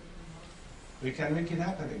 We can make it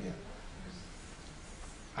happen again.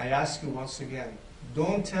 I ask you once again,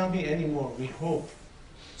 don't tell me anymore, we hope.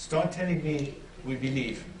 Start telling me, we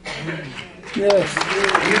believe. Yes.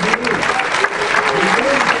 We believe.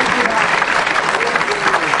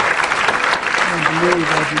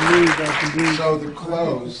 I believe. So to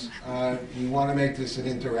close, we want to make this an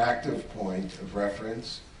interactive point of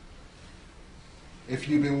reference. If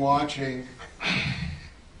you've been watching,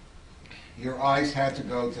 your eyes had to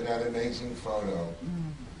go to that amazing photo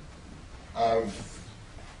of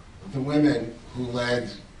the women who led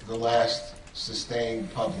the last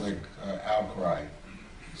sustained public outcry.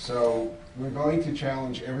 So we're going to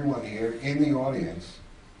challenge everyone here in the audience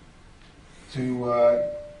to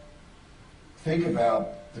think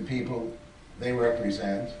about the people they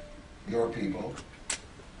represent, your people.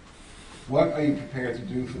 What are you prepared to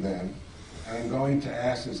do for them? And I'm going to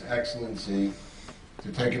ask His Excellency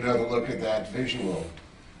to take another look at that visual.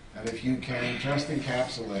 And if you can just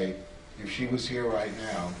encapsulate, if she was here right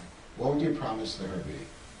now, what would your promise to her be?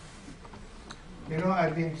 You know,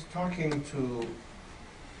 I've been talking to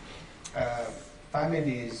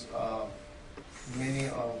families of many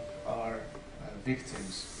of our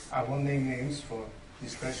victims. I won't name names for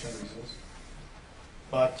discretion reasons,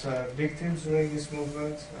 but victims during this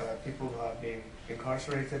movement, people who have been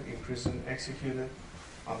incarcerated, imprisoned, executed.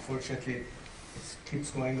 Unfortunately, it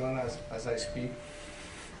keeps going on as I speak.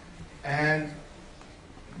 And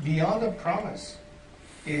beyond the promise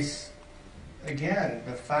is, again,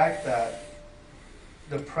 the fact that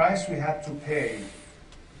the price we had to pay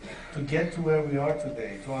to get to where we are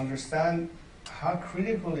today, to understand how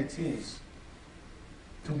critical it is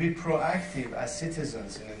to be proactive as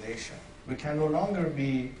citizens in a nation. We can no longer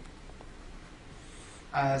be,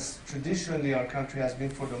 as traditionally our country has been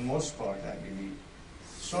for the most part, I believe,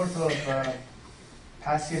 sort of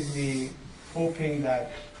passively hoping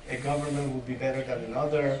that a government will be better than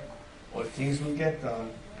another or things will get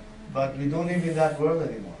done, but we don't live in that world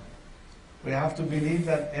anymore. We have to believe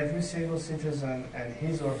that every single citizen and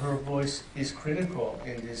his or her voice is critical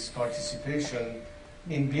in this participation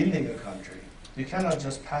in building a country. You cannot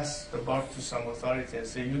just pass the buck to some authority and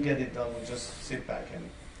say, you get it done, we'll just sit back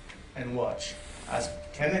and watch. As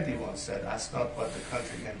Kennedy once said, ask not what the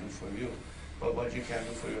country can do for you, but what you can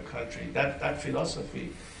do for your country. That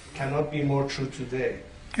philosophy cannot be more true today.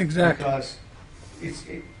 Exactly. Because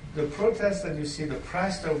the protests that you see, the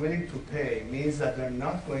price they're willing to pay means that they're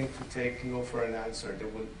not going to take no for an answer. They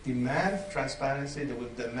will demand transparency, they will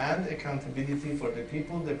demand accountability for the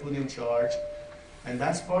people they put in charge, and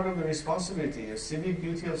that's part of the responsibility, a civic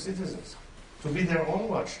duty of citizens, to be their own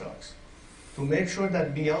watchdogs, to make sure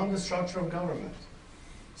that beyond the structure of government,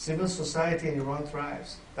 civil society in Iran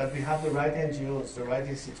thrives, that we have the right NGOs, the right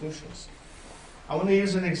institutions. I want to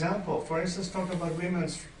use an example. For instance, talk about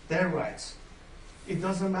their rights. It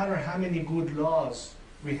doesn't matter how many good laws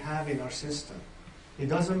we have in our system. It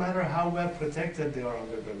doesn't matter how well protected they are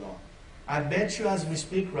under the law. I bet you as we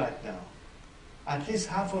speak right now, at least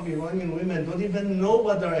half of Iranian women don't even know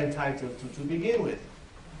what they're entitled to begin with,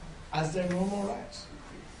 as their normal rights.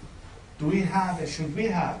 Do we have, and should we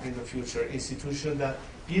have in the future, institution that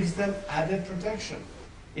gives them added protection?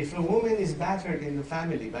 If a woman is battered in the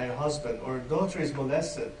family by a husband, or a daughter is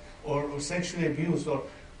molested, or sexually abused, or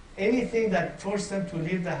anything that forced them to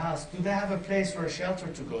leave the house, do they have a place or a shelter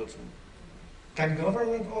to go to? Can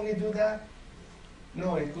government only do that?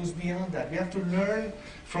 No, it goes beyond that. We have to learn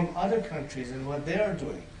from other countries and what they are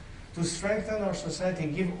doing to strengthen our society,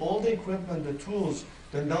 give all the equipment, the tools,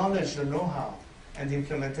 the knowledge, the know-how, and the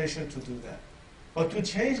implementation to do that. But to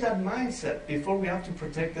change that mindset before we have to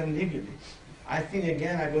protect them legally, I think,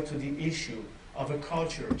 again, I go to the issue of a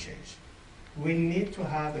cultural change. We need to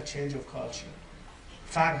have a change of culture.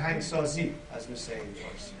 Farhang sazi, as we say in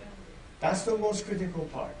Farsi. That's the most critical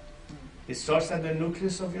part. It starts at the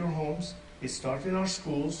nucleus of your homes. It starts in our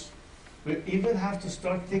schools. We even have to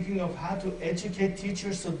start thinking of how to educate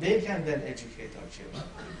teachers so they can then educate our children.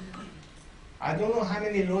 I don't know how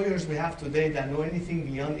many lawyers we have today that know anything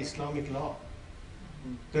beyond Islamic law.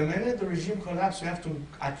 The minute the regime collapses, we have to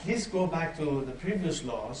at least go back to the previous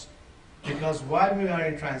laws, because while we are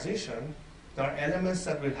in transition, there are elements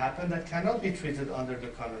that will happen that cannot be treated under the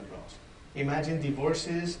current laws. Imagine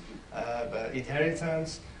divorces,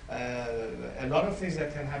 inheritance, a lot of things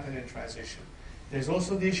that can happen in transition. There's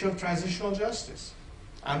also the issue of transitional justice.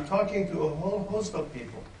 I'm talking to a whole host of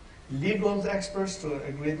people, legal experts to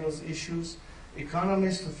agree those issues,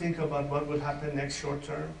 economists to think about what will happen next short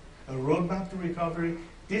term, a roadmap to recovery.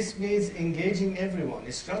 This means engaging everyone.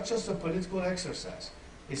 It's not just a political exercise.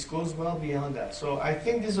 It goes well beyond that. So I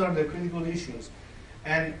think these are the critical issues.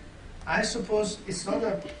 And I suppose it's not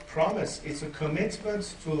a promise, it's a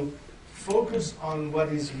commitment to focus on what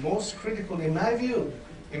is most critical, in my view,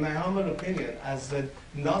 in my humble opinion, as the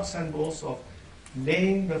nuts and bolts of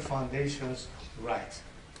laying the foundations right.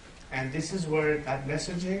 And this is where that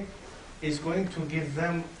messaging is going to give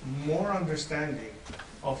them more understanding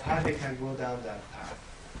of how they can go down that path.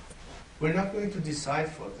 We're not going to decide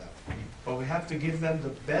for them, but we have to give them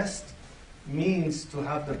the best means to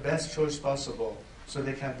have the best choice possible so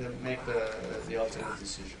they can then make the ultimate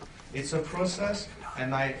decision. It's a process,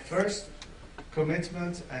 and my first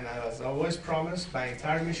commitment, and as I always promised, my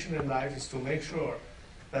entire mission in life is to make sure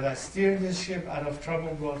that I steer this ship out of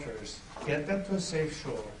troubled waters, get them to a safe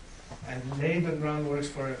shore, and lay the groundwork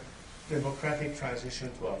for a democratic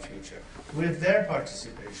transition to our future with their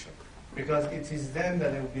participation, because it is then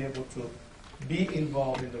that they will be able to be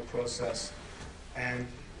involved in the process. And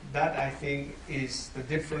that, I think, is the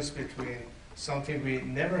difference between something we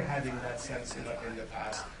never had in that sense in the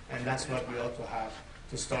past, and that's what we ought to have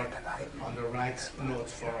to start on the right note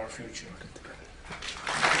for our future.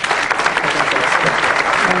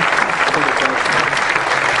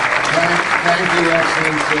 Thank you,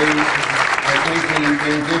 Excellency. I think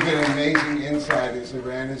we give an amazing insight as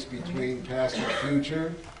Iran is between past and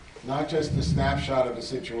future, not just the snapshot of a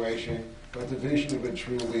situation, but the vision of a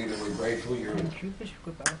true leader. We're grateful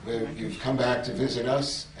you've come back to visit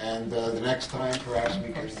us, and the next time perhaps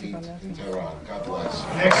we can meet in Tehran. God bless.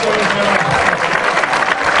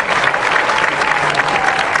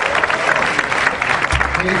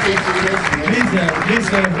 Please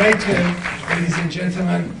wait, ladies and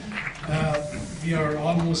gentlemen. We are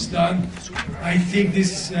almost done. I think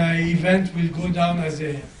this event will go down as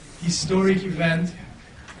a historic event.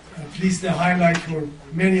 At least the highlight for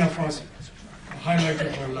many of us, a highlight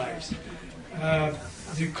of our lives.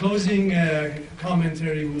 The closing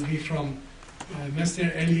commentary will be from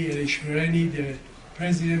Mr. Eli Elishmereni, the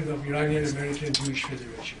President of Iranian American Jewish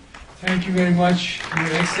Federation. Thank you very much,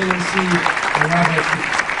 Your Excellency, the Rabbi.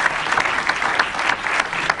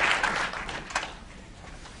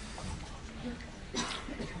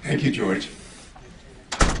 Thank you, George.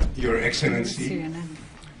 Your Excellency,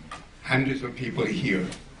 hundreds of people here,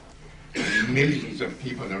 and millions of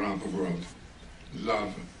people around the world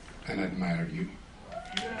love and admire you.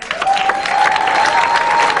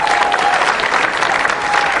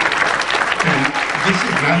 And this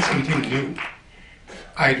is not something new.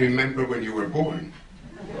 I remember when you were born.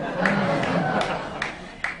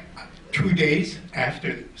 2 days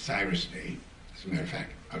after Cyrus Day, as a matter of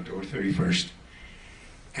fact, October 31st,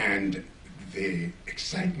 and the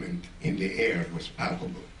excitement in the air was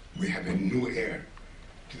palpable. We have a new heir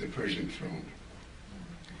to the Persian throne.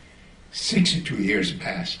 62 years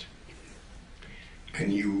passed,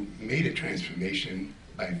 and you made a transformation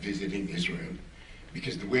by visiting Israel,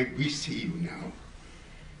 because the way we see you now.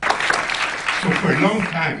 So for a long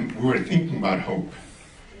time, we were thinking about hope.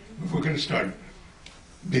 If we're going to start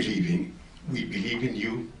believing, we believe in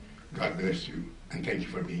you. God bless you, and thank you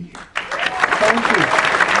for being here. Thank you.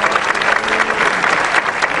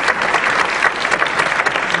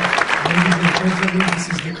 Ladies and gentlemen, this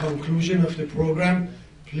is the conclusion of the program.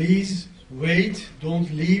 Please wait,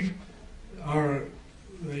 don't leave. Our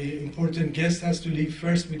important guest has to leave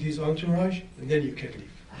first with his entourage, and then you can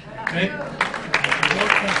leave. Okay?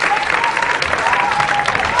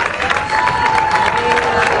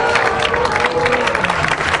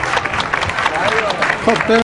 خب